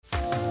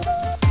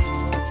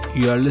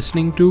You are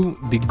listening to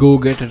The Go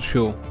Getter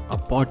Show, a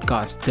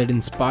podcast that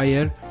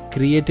inspires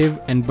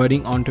creative and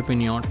budding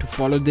entrepreneurs to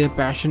follow their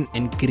passion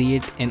and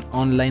create an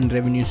online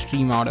revenue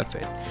stream out of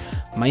it.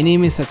 My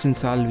name is Sachin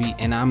Salvi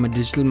and I'm a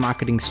digital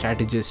marketing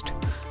strategist.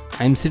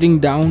 I'm sitting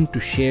down to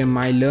share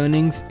my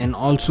learnings and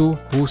also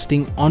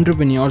hosting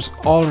entrepreneurs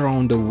all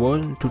around the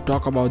world to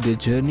talk about their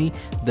journey,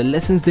 the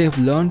lessons they have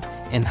learned,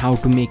 and how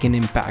to make an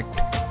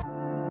impact.